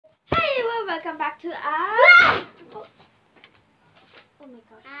welcome back to our... Oh my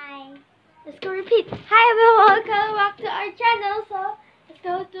god. Hi. Let's go repeat. Hi everyone, welcome back to our channel. So, let's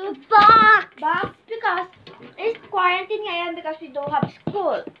go to box because it's quarantine ngayon because we don't have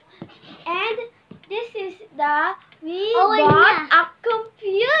school. And this is we bought a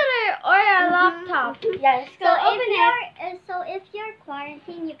computer or a laptop. Yes. So if you're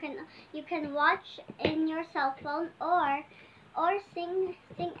quarantined, you can watch in your cell phone or sing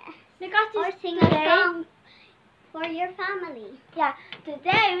a song for your family. Yeah,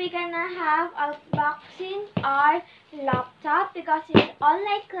 today we're gonna have unboxing our laptop because it's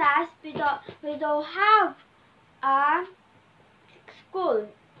online class. We don't have a school,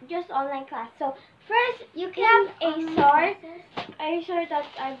 just online class. So first You we can have Acer that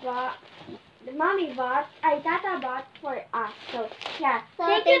I bought. The mommy bought, Tata bought for us. So yeah, So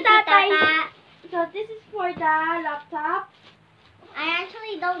thank you, you, Tata. Tata. So this is for the laptop. I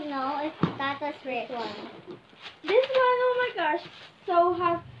actually don't know if Tata's rich one. This one, oh my gosh, so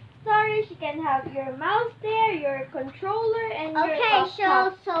have storage. You can have your mouse there, your controller, and your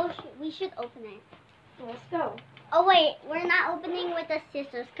laptop. so we should open it. Let's go. Oh wait, we're not opening with the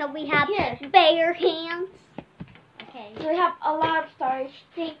scissors because we have Here. bare hands. Okay. So we have a lot of storage.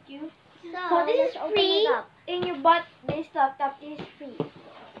 Thank you. So this is let's free, open it up. and you bought this laptop is free.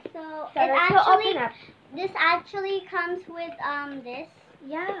 So So let's go open up. this actually comes with this.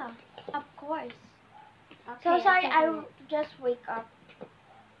 Yeah, of course. Okay, So sorry, let's I open it. just wake up.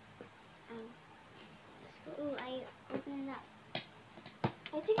 Ooh, I opened it up.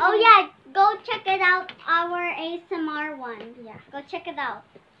 I think. Oh yeah, go check it out. Our ASMR one. Yeah. Go check it out.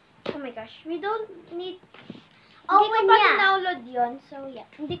 Oh my gosh, we don't need. Oh, Hindi ko and pa yeah. na-download yun. So yeah,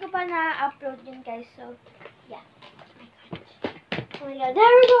 hindi ko pa na-upload yun guys. So yeah. Oh my god,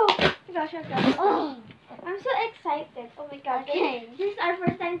 there we go. Oh my gosh, Oh. I'm so excited. Oh my god. Okay. This is our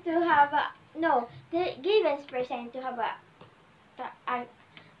first time to have a Gaben's first time to have a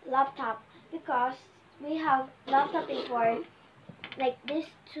laptop because we have laptop before like this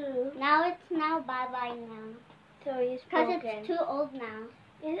too. Now it's bye-bye now. So it's Because broken. it's too old now.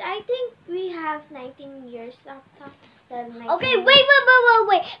 Yes, I think we have 19 years laptop. Okay, wait.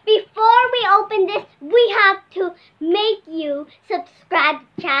 Before we open this, we have to make you subscribe to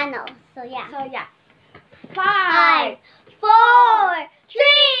the channel. So yeah. So yeah. 5, 4,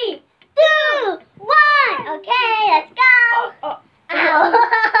 3, 2, 1. Okay, let's go. Oh.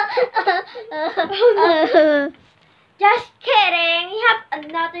 Just kidding. We have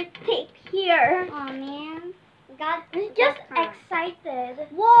another tape here. Oh man. We're just excited.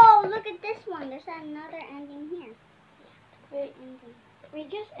 Whoa, look at this one. There's another ending here. We're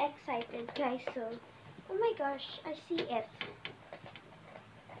just excited, guys. So, oh my gosh, I see it.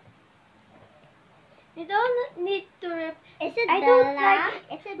 We don't need to rip. Is it I black? don't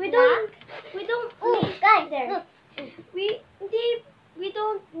like. Is it We black? don't. Oh, need guys, there. look. We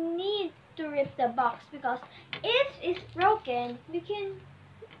don't need to rip the box because if it's broken, we can.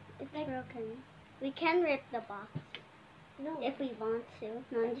 It's broken. We can rip the box. No. If we want to.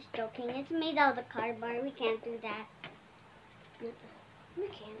 No, I'm just joking. It's made out of cardboard. We can't do that. We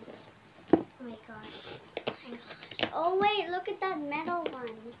can. Oh my gosh. Oh wait, look at that metal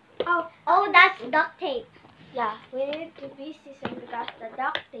one. Oh, That's duct tape. yeah. We need to be seasoned because the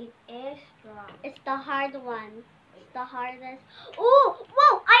duct tape is strong. It's the hard one. It's the hardest. Oh,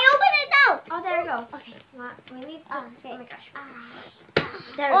 whoa! I opened it out. Oh, there we go. Okay, we need to. Okay. Oh my gosh. Ah.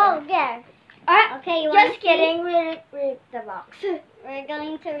 There we go. There. Alright. Okay, you want Just kidding. We ripped the box. We're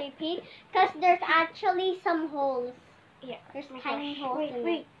going to repeat because there's actually some holes. Yeah. There's Oh my tiny gosh. holes Wait. in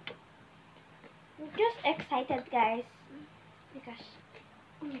it. I'm just excited, guys. Because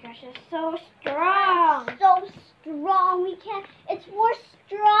oh my gosh, it's so strong. So strong. We can't. It's more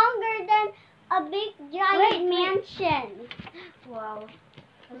stronger than a big giant mansion. Wow.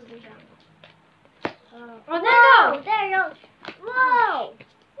 That's strong. Oh, there you go. Whoa.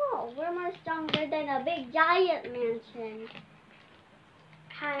 Whoa, we're more stronger than a big giant mansion.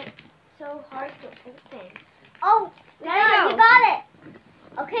 So hard to open. Oh, There you you go. got it.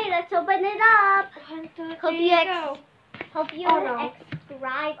 Okay, let's open it up. 1, 2, Hope 3, you go. Hope you Oh, no.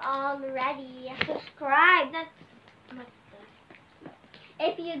 subscribe already. Subscribe. That's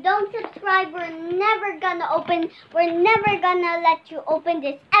If you don't subscribe, we're never gonna let you open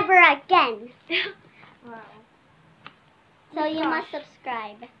this ever again. wow. So you Gosh. must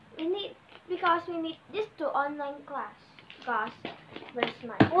subscribe. We need this to online class. Gosh, very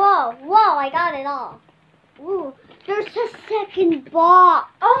smart. Whoa, I got it all. Ooh, there's a second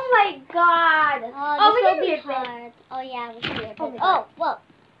box. Oh my god. Oh, we this can will be rip it. hard. Oh yeah, we can rip Oh it. my Oh, whoa.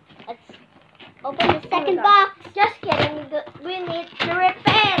 Let's open the second God. box. Just kidding. We need to rip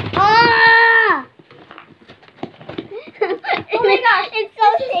it. Ah!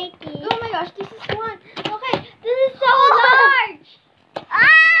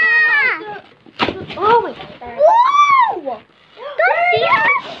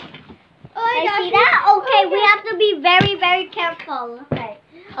 my gosh. See that? Okay, we have to be very, very careful. Okay.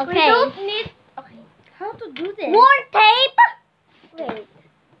 We Okay. don't need. Okay. How to do this? More tape? Wait.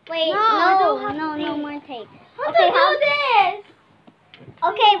 Wait, No, I don't have no tape. more tape. How Okay, to do this?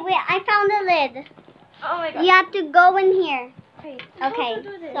 Okay, wait, I found the lid. Oh my god. You have to go in here. Wait. Okay, How to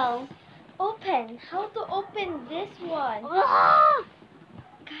do this? so. Open. How to open this one? Guys,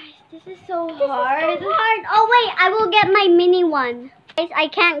 Guys, this is so this hard. is so hard. Oh wait, I will get my mini one. Guys, I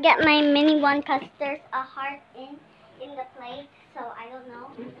can't get my mini one because there's a heart in the plate, so I don't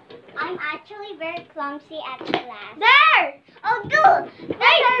know. I'm actually very clumsy at class. There! Oh, dude!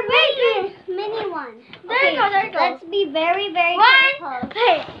 Wait! Mini one. There you go, there you go. Let's be very, very One. careful.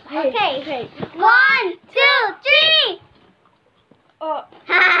 Wait. Okay. Wait. 1, 2, 3! Oh,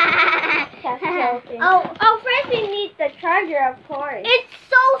 that's joking. Oh, first we need the charger, of course. It's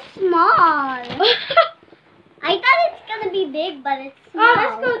so small. I thought it's gonna be big, but it's small. Oh,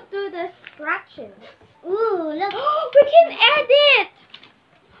 let's go do the fractions. Ooh, look. We can edit.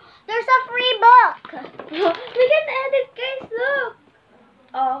 There's a free book. We can edit, guys. Look.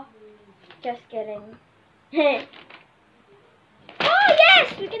 Oh, just kidding. Oh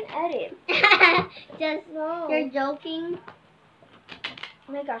yes, we can edit. Just No. you're joking.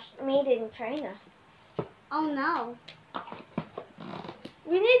 Oh my gosh, made in China. Oh no.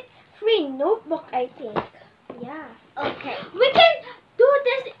 We need free notebook, I think. Yeah. Okay. We can do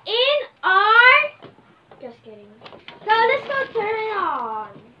this in our. Just kidding. So let's go turn it on.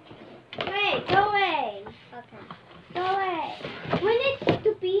 Wait, go away. Okay. Go away. We need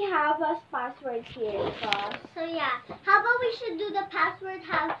to have a password here, because. So yeah, how about we should do the password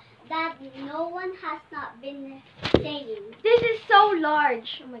that no one has not been saying. This is so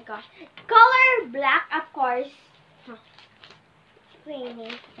large. Oh my gosh. Color black, of course. Huh.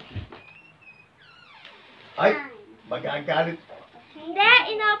 Cleaning. Ay, magagalit. Hindi,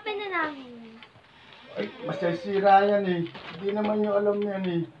 inopen na namin. Ay, masisira yan eh. Hindi naman nyo alam yan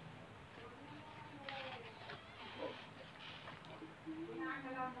eh.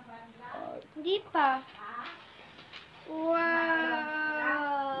 Hindi pa.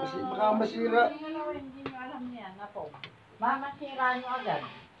 Wow. Baka masira. Hindi nyo alam yan, ako. Mamasira nyo agad.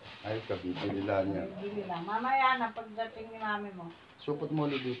 Ay, kabibili lang yan. Bili lang. Mamaya na pagdating ni mami mo. Supot mo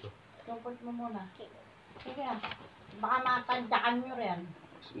ulit dito. Tupot mo muna. Sige na. Baka matandaan nyo rin.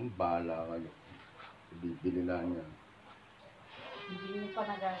 Kasi bahala kayo. Bibili lang yan. Hindi nyo pa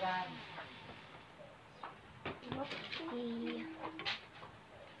nagagaan.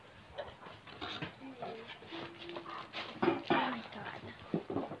 Oh my god.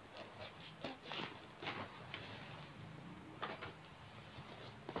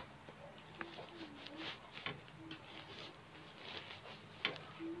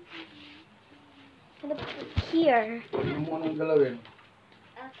 Ano ba here? Ano mo nang galawin?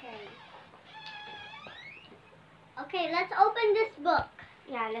 Okay. Okay, let's open this book.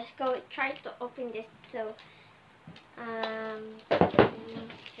 Yeah, let's go try to open this. So, okay,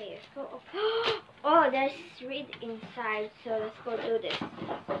 let's go. Oh, there's read inside. So let's go do this.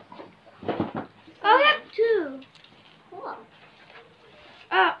 Oh, we have two. Cool.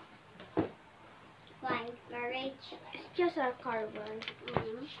 Oh, Blank marriage. it's just a cardboard.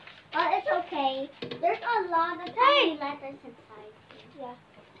 Well, it's okay. There's a lot of Hey! tiny letters inside.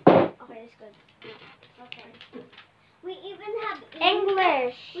 Okay, that's good. Okay. We even have ink.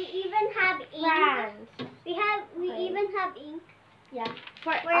 English. We even have ink. France. We Okay. even have ink. Yeah.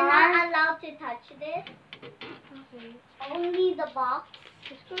 For We're not allowed to touch this. Okay. Only the box.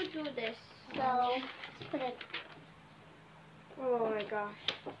 Let's go do this. So let's put it. Oh my gosh.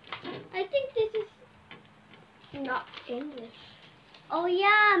 I think this is not English. Oh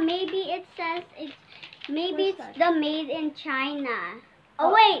yeah, maybe it says maybe Where's it's that? the made in China.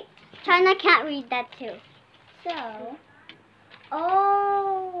 Oh wait, China can't read that too. So,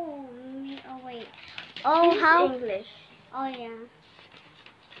 oh wait. Oh This is how? English. Oh yeah.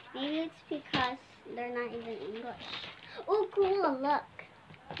 Maybe it's because they're not even English. Oh cool, look.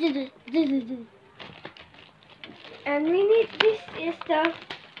 And we need this is the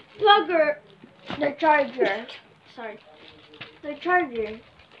plugger, the charger. Sorry, the charger.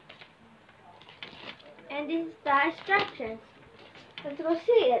 And this is the instructions. Let's go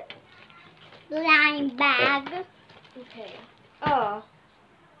see it. Blind bag. Okay. Oh.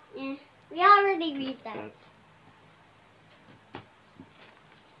 Yeah, we already read that.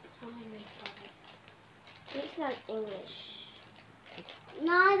 Oh my god. It's not English.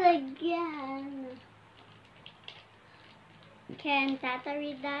 Not again. Can Tata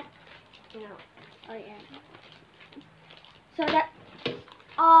read that? No. Oh yeah. So that's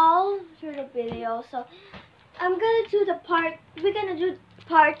all for the video. So I'm gonna do the part. We're gonna do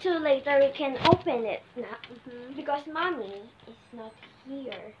part 2 later, we can open it now. Mhm. Because mommy is not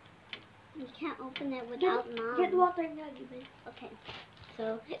here. You can't open it without mom. Get water now, Given. Okay.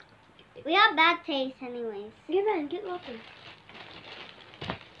 So we have bad taste, anyways. Given, get water.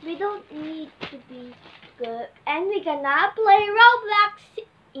 We don't need to be good. And we're gonna play Roblox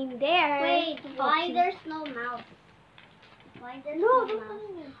in there. Wait, why Okay. there's no mouse? Why there's No, no don't mouse? put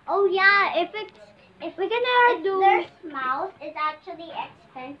it in. Oh yeah, if We're gonna if do. there's mouse, it's actually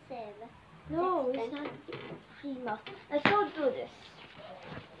expensive. No, it's not free mouse. Let's go do this.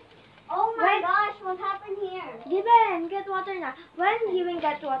 Oh my Wait. gosh, what happened here? Given, get water now. When Given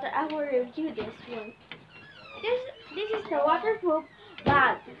get water, I will review this one. This is the waterproof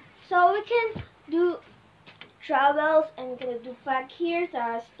bag. So we can do travels and we're gonna do back here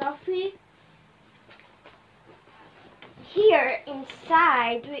the stuffy. Here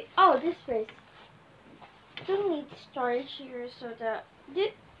inside we this first. Don't need storage here, so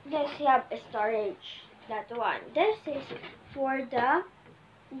this have a storage. That one. This is for the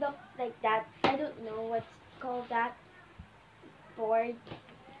look like that. I don't know what's called that board.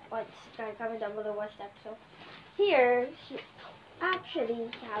 What's gonna comment down below what's that. So here she actually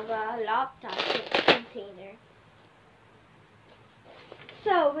have a laptop container.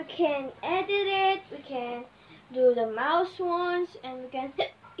 So we can edit it, we can do the mouse ones, and we can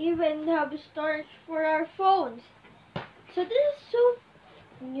even have storage for our phones. So this is so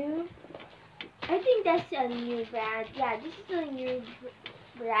new. I think that's a new brand. Yeah, this is a new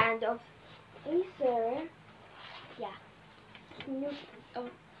brand of Acer. Yeah, new of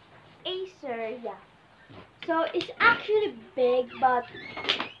Acer. Yeah. So it's actually big, but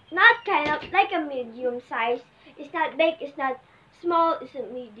not kind of like a medium size. It's not big. It's not small. It's a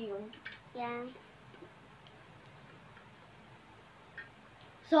medium. Yeah.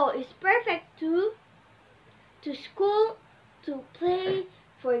 So it's perfect to school, to play,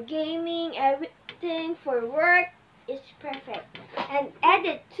 for gaming, everything, for work. It's perfect. And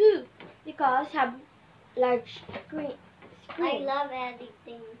edit too, because have large screen. I love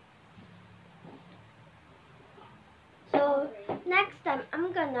editing. So next time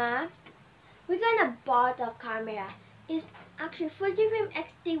we're gonna buy the camera. It's actually Fujifilm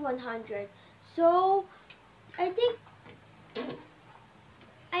X-T100. So I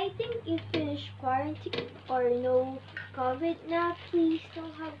think you finished quarantine or no COVID now. Please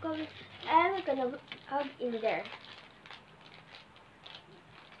don't have COVID. And we're gonna hug in there.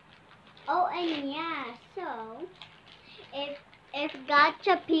 Oh, and yeah, so if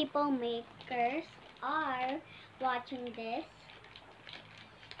gacha people makers are watching this,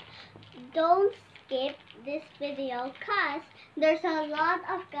 don't skip this video cause there's a lot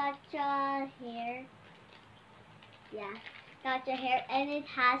of gacha here. Yeah, gacha here, and it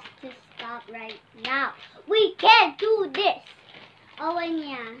has to stop right now. We can't do this. Oh, and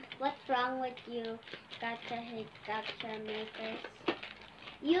yeah, what's wrong with you, gacha makers?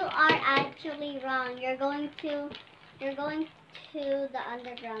 You are actually wrong. You're going to the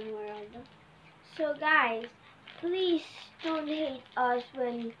underground world. So guys, please don't hate us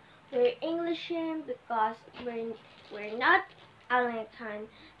when we're Englishin because we're not American,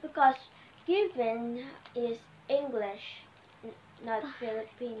 because Given is English, not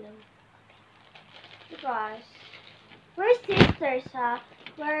Filipino. Because we're sisters,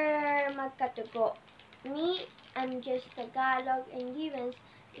 we're magkatugo. Me, I'm just Tagalog, and Given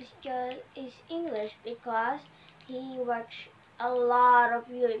is English because he watch a lot of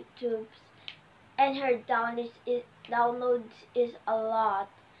YouTubes and her downloads is a lot.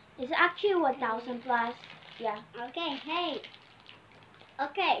 It's actually 1,000 plus. Yeah. Okay, hey.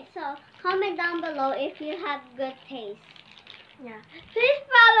 Okay, so comment down below if you have good taste. Yeah. Please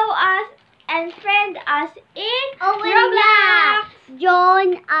follow us and friend us in Oh, and Roblox.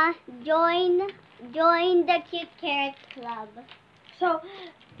 yeah, join the Cute Carrot Club. So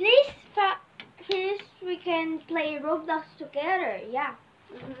please we can play Roblox together. Yeah.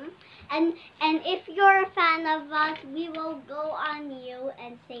 Hmm. And if you're a fan of us, we will go on you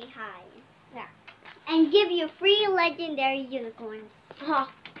and say hi. Yeah. And give you free legendary unicorns.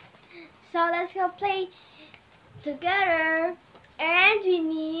 So let's go play together. And we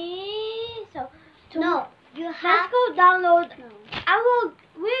need No, you let's have go download. no.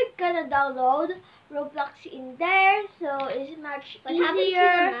 We're gonna download Roblox in there, so it's much What happened to the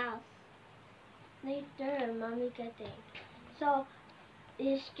easier. mouse? Later, mommy getting. So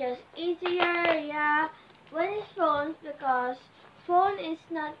it's just easier, yeah. When it's phones, because phone is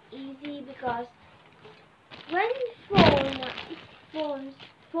not easy, because when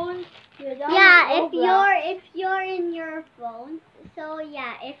phones you download Yeah, Roblox. if you're in your phone. So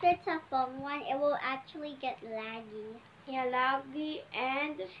yeah, if it's a phone one, it will actually get laggy. Yeah, laggy,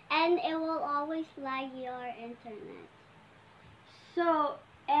 and it will always lag your internet. so,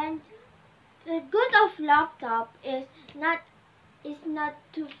 and the good of laptop is not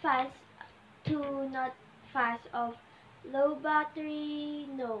too fast, not fast of low battery.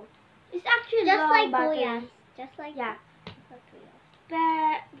 No, it's actually Just long like battery. Kuya's. Just like Yeah,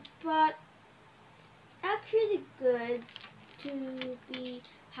 Kuya's. but actually good to be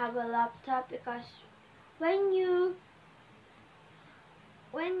have a laptop because when you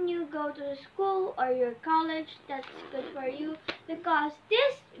go to school or your college, that's good for you because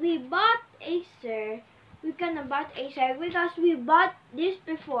this we bought Acer. We gonna bought Acer because we bought this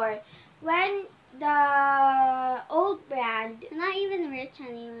before when the old brand. I'm not even rich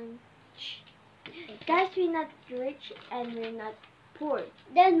anyone. Guys, we're not rich and we're not poor.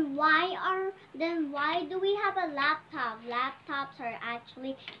 Then why do we have a laptop? Laptops are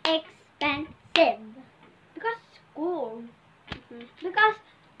actually expensive. Because school. Mhm. Because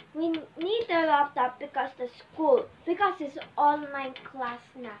we need a laptop because the school. Because it's online class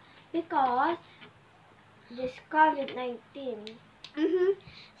now. Because this COVID-19.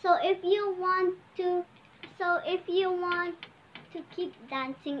 So if you want to keep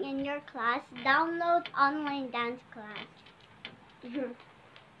dancing in your class, download online dance class.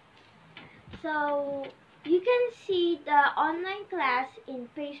 So you can see the online class in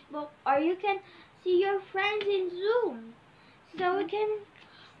Facebook or you can see your friends in Zoom. So we can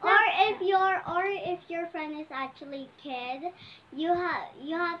Or if your friend is actually kid, you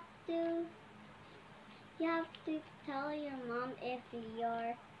have to tell your mom if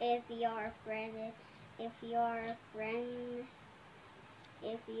your friend is if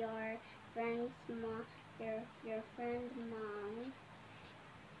your friend's mom your friend's mom.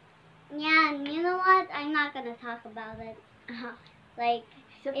 Yeah, and you know what? I'm not gonna talk about it. Like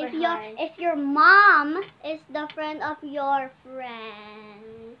super if hard. your mom is the friend of your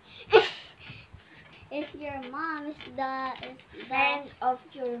friend. If your mom is the Friend of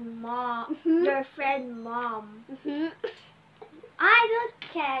your mom, Mhm. your friend mom. Mhm. I don't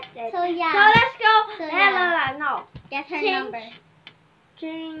get it. So yeah. So let's go. So, La, yeah. la, la, no. Get her Change. number.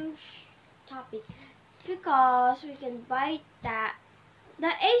 Change topic because we can buy that.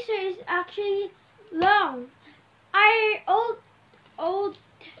 The Acer is actually long. Our old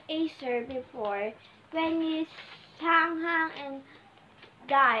Acer before when it hang and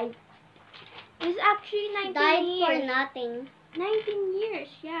died is actually 19 Died years. for nothing. 19 years,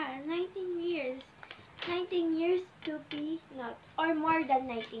 yeah, 19 years. 19 years to be not, or more than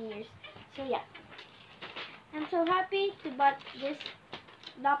 19 years. So yeah, I'm so happy to buy this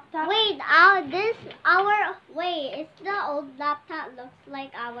laptop. Wait, is the old laptop looks like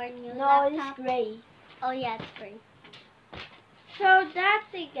our new No, it's laptop? gray. Oh yeah, it's green. So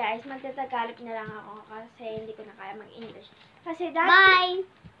dati guys, magtatagalog na lang ako kasi hindi ko na kaya mag-English. Kasi dati, Bye.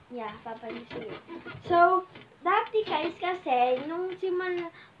 yeah, papayos sige. So, dati guys kasi, nung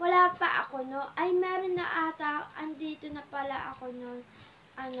wala pa ako no, ay meron na ata, andito na pala ako no,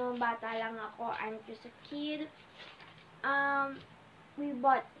 bata lang ako, I'm just a kid. We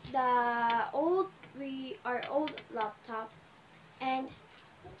bought our old laptop, and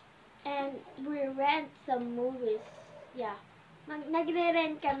we rent some movies, yeah.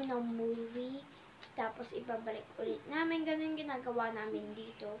 Nagre-rent kami ng movie, tapos ibabalik ulit namin, ganun ginagawa namin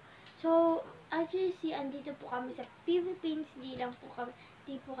dito. So, actually, andito po kami sa Philippines, di po kami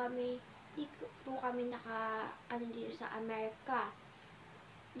dito sa Amerika.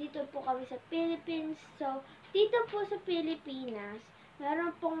 Dito po kami sa Philippines. So, dito po sa Pilipinas,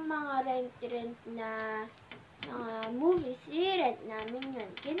 meron pong mga rent na movies, i-rent namin yun.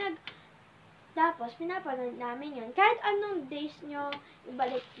 Tapos, pinapanood namin yun. Kahit anong days nyo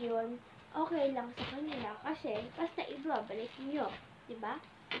ibalik yun, okay lang sa kanila. Kasi, basta ibabalik nyo. Diba?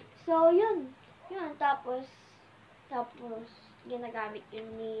 So, yun. Tapos, ginagamit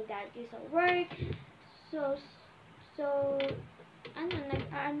yun ni daddy sa work. So,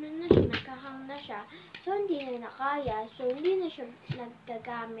 nagkahang na siya. So, hindi na nakaya. So, hindi na siya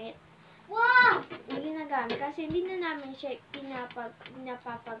nagkagamit. Wow! Hindi ginagamit. Kasi, hindi na namin siya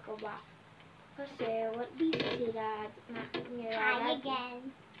pinapapagawa. Kasi, busy sila. Hi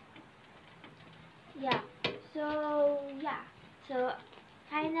again. Yeah. So,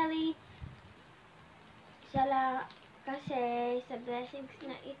 finally, kasi sa blessings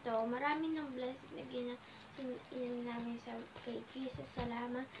na ito, marami ng blessings na yun namin kay Jesus.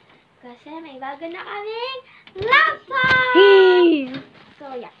 Salamat. Kasi may bago na kaming laptop! So,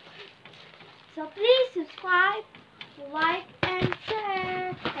 yeah. So, please subscribe, like, and share.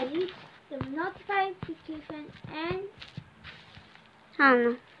 And hit the notification and...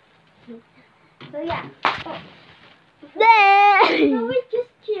 So, yeah. Oh. So we're just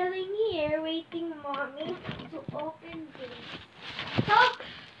chilling here, waiting mommy to open this. Stop!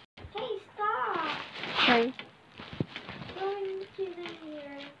 Hey, stop! Okay. So we're chilling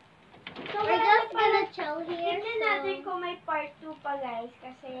here. So We're just gonna chill here. tignan natin kung may part 2 pa guys,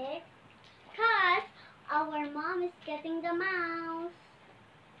 kasi Cause our mom is getting the mouse.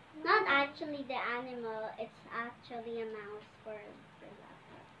 Not actually the animal, it's actually a mouse for that.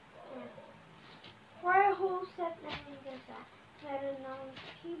 for a whole set namin guys meron ng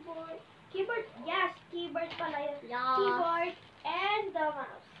keyboard, yes, keyboard pala yun. Yeah. Keyboard and the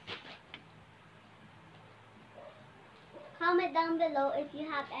mouse. Comment down below if you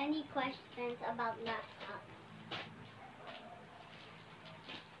have any questions about laptop.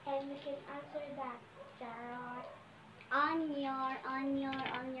 And we can answer that. Charot. On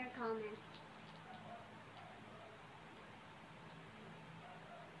your comments.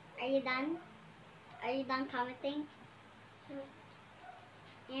 Are you done? Are you done commenting?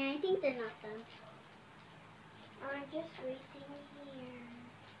 Yeah, I think they're not done. I'm just waiting here.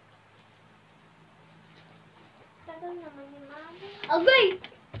 Tagal naman ni Mami. Okay.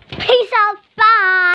 Peace out. Bye.